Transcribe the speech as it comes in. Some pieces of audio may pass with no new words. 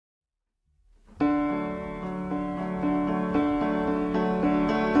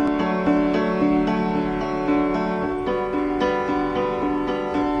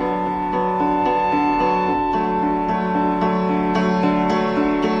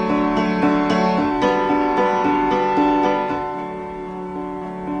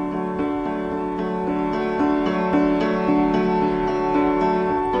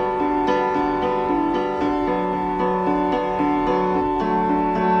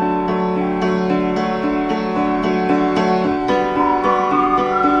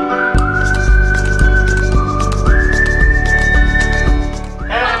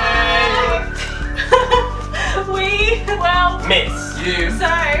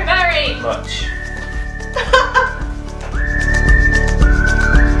much.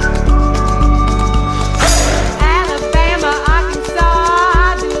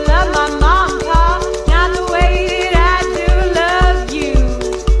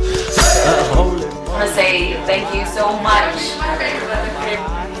 Say thank you so much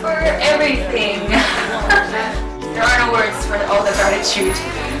for everything. There are no words for all the gratitude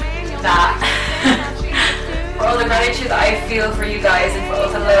for all the gratitude that I feel for you guys and for all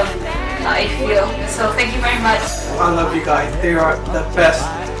the love that I feel. So thank you very much. I love you guys. They are the best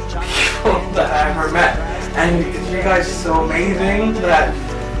people that I ever met, and you guys are so amazing that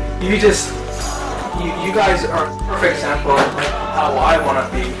you guys are a perfect example of how I want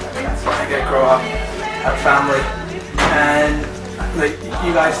to be when I grow up. Have family, and like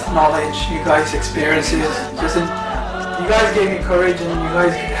you guys' knowledge, you guys' experiences, you guys gave me courage, and you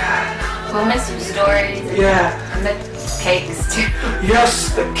guys. We'll miss your stories. Yeah. And the cakes too.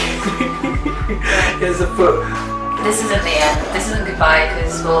 Yes, the cake. Here's the food. This isn't the end. This isn't goodbye,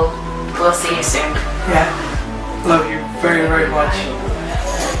 because we'll see you soon. Yeah. Love you very, very much.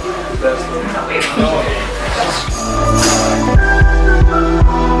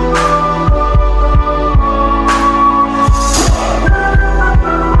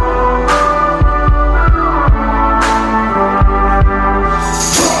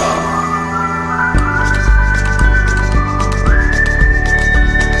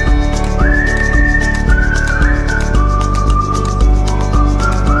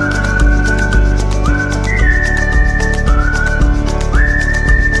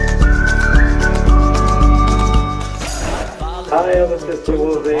 Hi, I'm Sister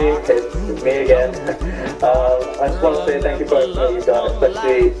Woolsey. It's me again. I just want to say thank you for everything you've done,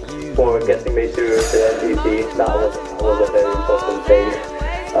 especially for getting me to the NCC. That was a very important thing.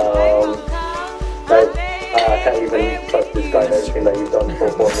 I can't even describe everything that you've done for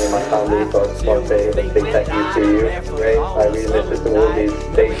me and my family, so I just want to say a big thank you to you. Great. I really miss Sister Woolsey's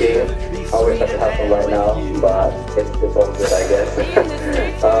baking. I wish I could have them right now, but it's all good, I guess.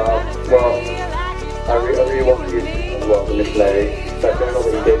 I really want you as well, the missionary. That journal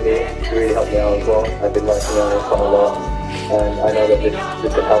that you gave me really helped me out as well. I've been writing on it quite a lot, and I know that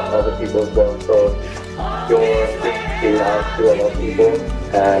this can help other people as well. So you're reaching out to a lot of people,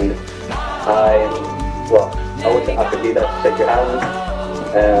 and I wish I could be there to shake your hand,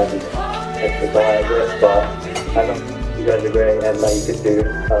 and it's all I guess, but I know you guys are great, and now you can do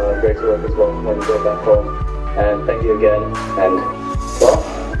great work as well when you go back home. And thank you again, and well,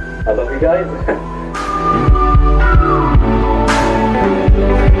 I love you guys.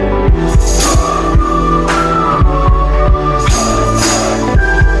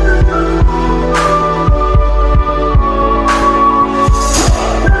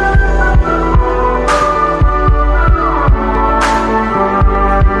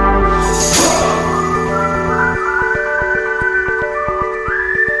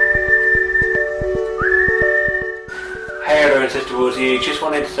 Sister Woolsey, just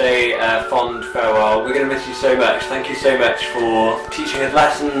wanted to say a fond farewell. We're going to miss you so much. Thank you so much for teaching us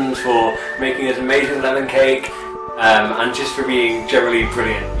lessons, for making us amazing lemon cake, and just for being generally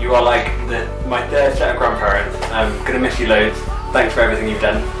brilliant. You are like my third set of grandparents. I'm going to miss you loads. Thanks for everything you've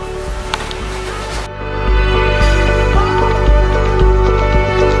done.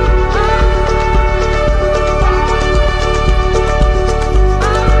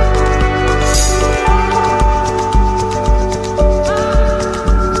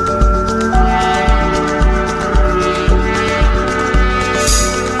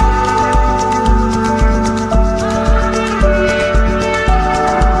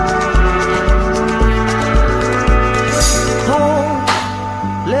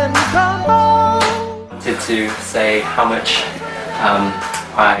 To say how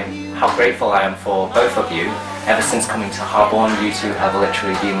grateful I am for both of you. Ever since coming to Harborne, you two have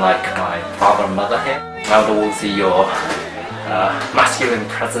literally been like my father and mother here. Elder Woolsey, your masculine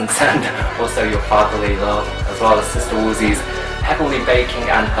presence and also your fatherly love, as well as Sister Woolsey's heavenly baking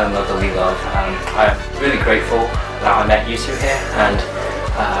and her motherly love. I'm really grateful that I met you two here, and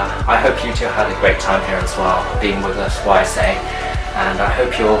I hope you two had a great time here as well, being with us YSA. And I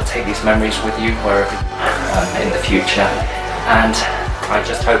hope you'll take these memories with you wherever in the future. And I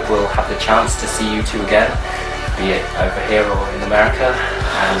just hope we'll have the chance to see you two again, be it over here or in America,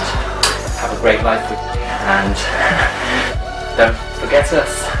 and have a great life with you. And don't forget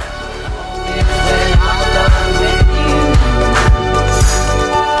us.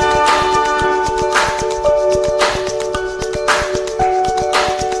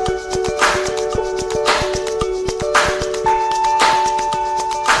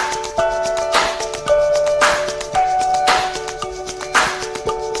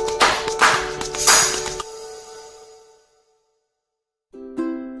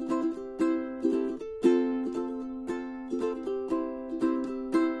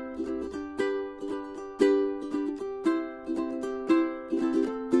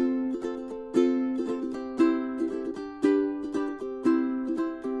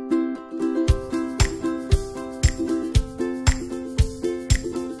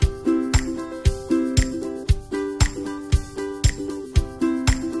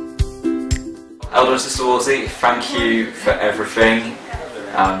 Elder and Sister Woolsey, thank you for everything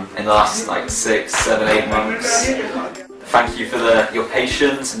in the last like 6, 7, 8 months. Thank you for your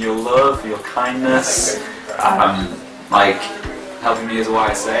patience and your love, your kindness, like helping me as a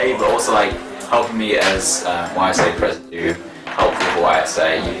YSA, but also like helping me as YSA president to help with the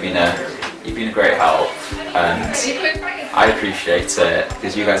YSA. You've been a great help, and I appreciate it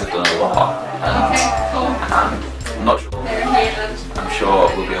because you guys have done a lot, and I'm sure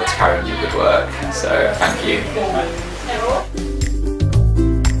we'll be able to carry on your good work, so thank you.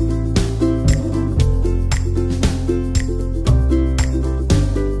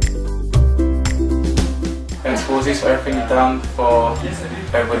 Thanks Woolseys for everything you've done for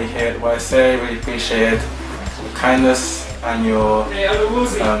everybody here at YSA. Really appreciate your kindness and your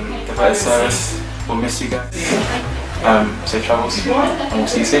devoted service. We'll miss you guys. Safe travels, and we'll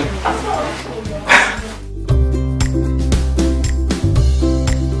see you soon.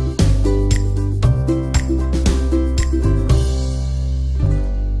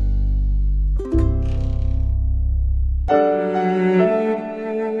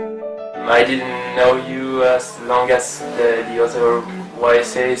 I didn't know you as long as the other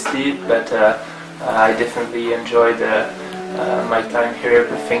YSAs did, but I definitely enjoyed my time here.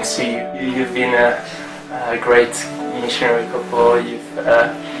 But thanks to you, you've been a great missionary couple. You've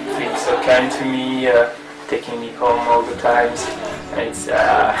been so kind to me, taking me home all the times. It's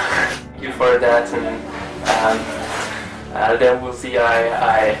thank you for that. And then Woolsey,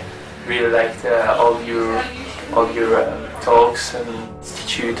 I really liked all your talks and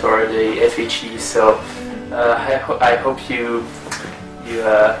institute or the FHE. So I hope you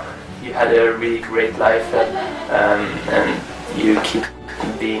had a really great life, and you keep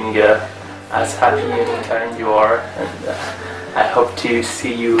being as happy and kind you are, and I hope to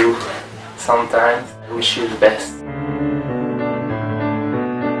see you sometime. I wish you the best.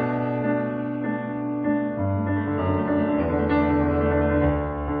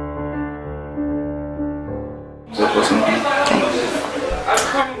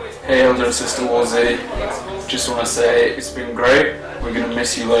 Hey Elder and Sister Woolsey, just want to say it's been great. We're going to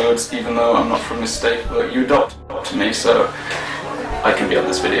miss you loads, even though I'm not from this state, but you adopted me, so I can be on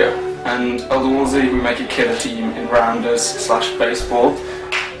this video. And Elder Woolsey, we make a killer team in rounders / baseball.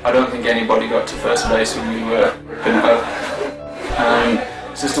 I don't think anybody got to first base when we were ripping it up.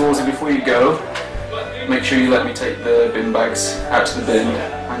 Sister Woolsey, before you go, make sure you let me take the bin bags out to the bin,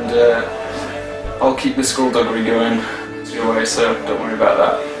 and I'll keep the skullduggery going your way, so don't worry about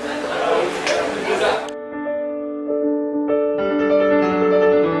that.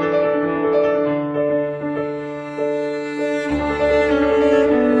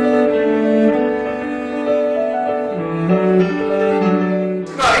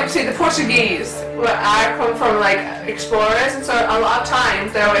 The Portuguese, where I come from, like explorers, and so a lot of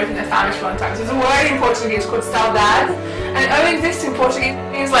times they're away from their family for a long time. So there's a word in Portuguese called saudade, and it only exists in Portuguese.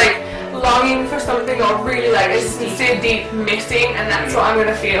 It means like longing for something, or really like a sincere, deep missing, and that's what I'm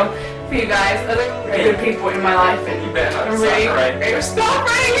gonna feel for you guys. Other good people in my life, and I'm really stop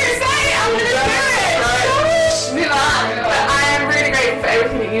running your side. I'm gonna do it. But I am really grateful for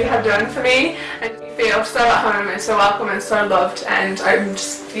everything that you have done for me, and feel so at home and so welcome and so loved, and I'm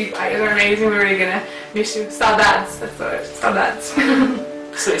just, you guys are amazing. We're really gonna miss you. Saudades, that's the word. Saudades.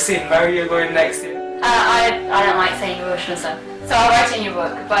 So it's in Mary, you're going next year? I don't like saying emotional stuff, so I'll write it in your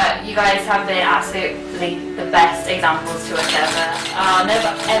book, but you guys have been absolutely the best examples to us ever. I'll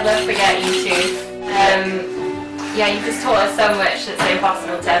never ever forget you two. Yeah, you've just taught us so much that's so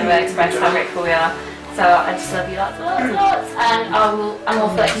impossible to ever express how grateful we are. So I just love you lots and lots and lots, and I'm all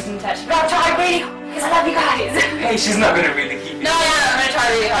for keeping in touch. But I'll try really hard because I love you guys. Hey, she's not going to really keep you. No, I'm going to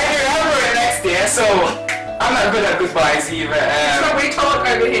try really hard. Anyway, I'm going next year, so I'm not good at goodbyes either. So we talk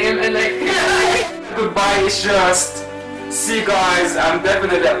over him and like... Goodbye is just, see you guys, I'm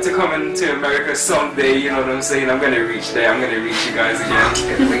definitely up to coming to America someday, you know what I'm saying? I'm going to reach there, I'm going to reach you guys again.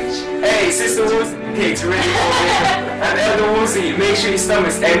 Hey, Sister Woolsey, cake's ready for me. And Elder Woolsey, make sure your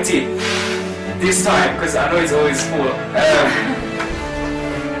stomach's empty. This time, because I know it's always full.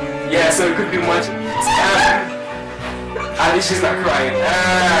 Yeah, so it could be much. At least she's not crying. I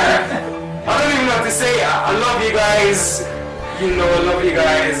don't even know what to say. I love you guys. You know, I love you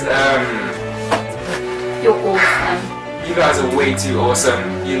guys. You're awesome. You guys are way too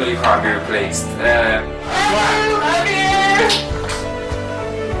awesome. You know you can't be replaced. Love you.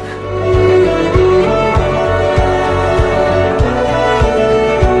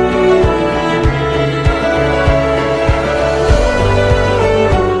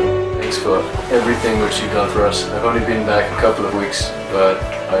 Everything which you've done for us. I've only been back a couple of weeks, but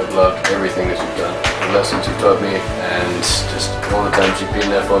I've loved everything that you've done. The lessons you've taught me, and just all the times you've been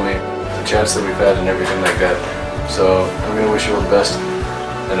there for me. the chance that we've had and everything like that. So I'm going to wish you all the best,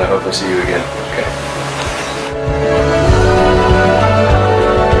 and I hope I see you again. Okay.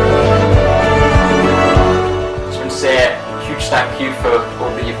 Just want to say a huge thank you for all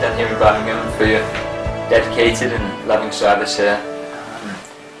that you've done here in Birmingham, for your dedicated and loving service here.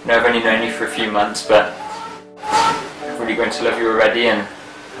 I know I've only known you for a few months, but I'm really going to love you already, and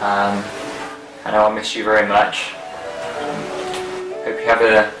I know I'll miss you very much. Hope you have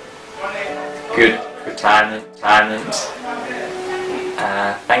a good retirement,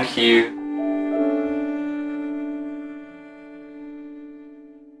 thank you.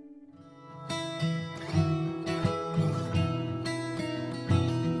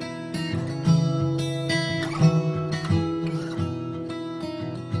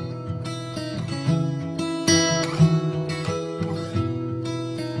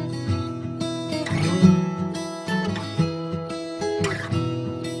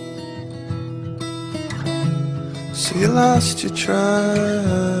 So you lost your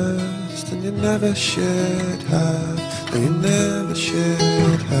trust, and you never should have, and you never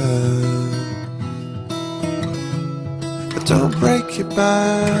should have. But don't break your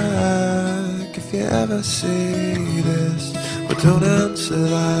back if you ever see this, but don't answer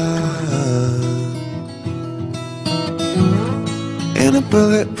that. In a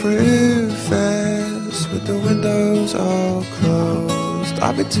bulletproof vest with the windows all closed,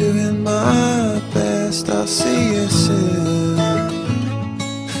 I'll be doing my best. I'll see you soon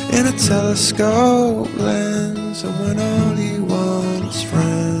in a telescope lens, and when all you want is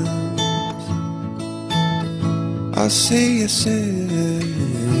friends, I'll see you soon.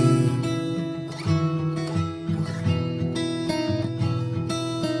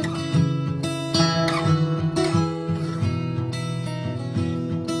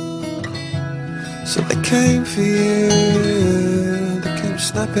 So they came for you, they came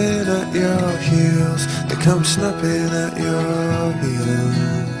snapping at your heels, they come snapping at your heels.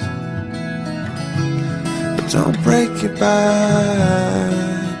 But don't break your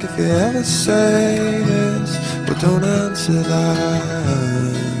back if you ever say this, but don't answer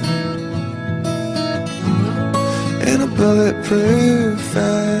that. In a bulletproof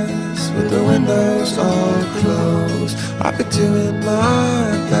vest with the windows all closed, I'll be doing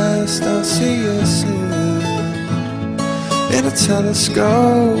my best. I'll see you soon in a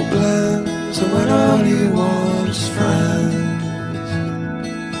telescope lens, and when all you want is friends,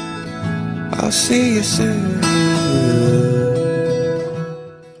 I'll see you soon.